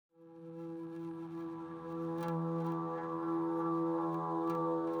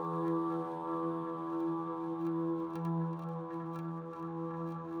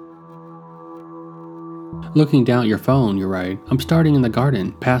Looking down at your phone, you write, "I'm starting in the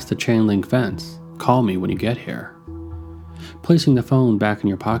garden, past the chain link fence. Call me when you get here." Placing the phone back in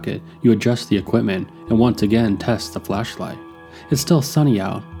your pocket, you adjust the equipment and once again test the flashlight. It's still sunny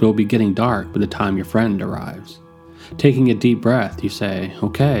out, but it will be getting dark by the time your friend arrives. Taking a deep breath, you say,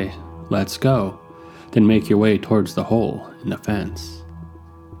 "Okay, let's go," then make your way towards the hole in the fence.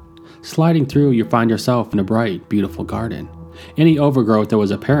 Sliding through, you find yourself in a bright, beautiful garden. Any overgrowth that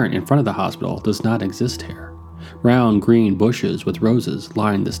was apparent in front of the hospital does not exist here. Round green bushes with roses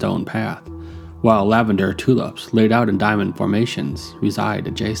line the stone path, while lavender tulips laid out in diamond formations reside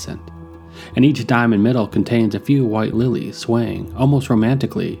adjacent. And each diamond middle contains a few white lilies swaying almost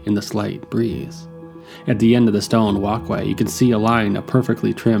romantically in the slight breeze. At the end of the stone walkway, you can see a line of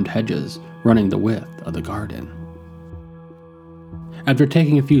perfectly trimmed hedges running the width of the garden. After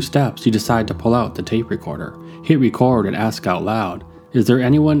taking a few steps, you decide to pull out the tape recorder, hit record and ask out loud, "Is there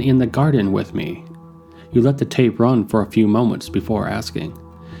anyone in the garden with me?" You let the tape run for a few moments before asking,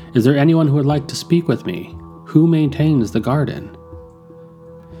 "Is there anyone who would like to speak with me? Who maintains the garden?"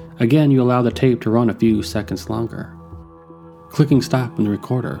 Again, you allow the tape to run a few seconds longer. Clicking stop on the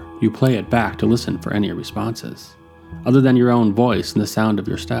recorder, you play it back to listen for any responses. Other than your own voice and the sound of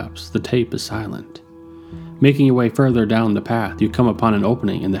your steps, the tape is silent. Making your way further down the path, you come upon an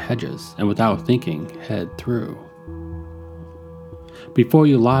opening in the hedges, and without thinking, head through. Before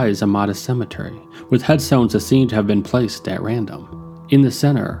you lies a modest cemetery, with headstones that seem to have been placed at random. In the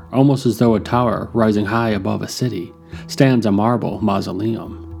center, almost as though a tower rising high above a city, stands a marble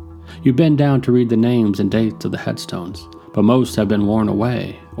mausoleum. You bend down to read the names and dates of the headstones, but most have been worn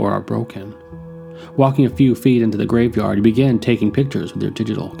away or are broken. Walking a few feet into the graveyard, you begin taking pictures with your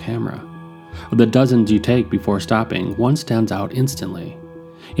digital camera. Of the dozens you take before stopping, one stands out instantly.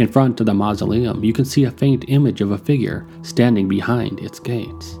 In front of the mausoleum, you can see a faint image of a figure standing behind its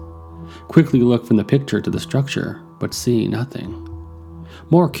gates. Quickly look from the picture to the structure, but see nothing.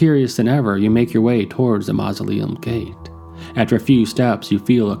 More curious than ever, you make your way towards the mausoleum gate. After a few steps, you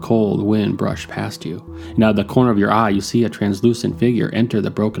feel a cold wind brush past you, and out of the corner of your eye, you see a translucent figure enter the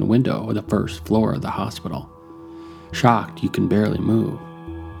broken window of the first floor of the hospital. Shocked, you can barely move.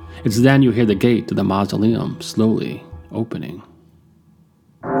 It's then you hear the gate to the mausoleum slowly opening.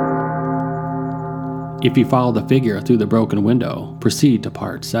 If you follow the figure through the broken window, proceed to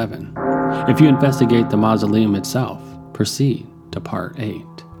part 7. If you investigate the mausoleum itself, proceed to part 8.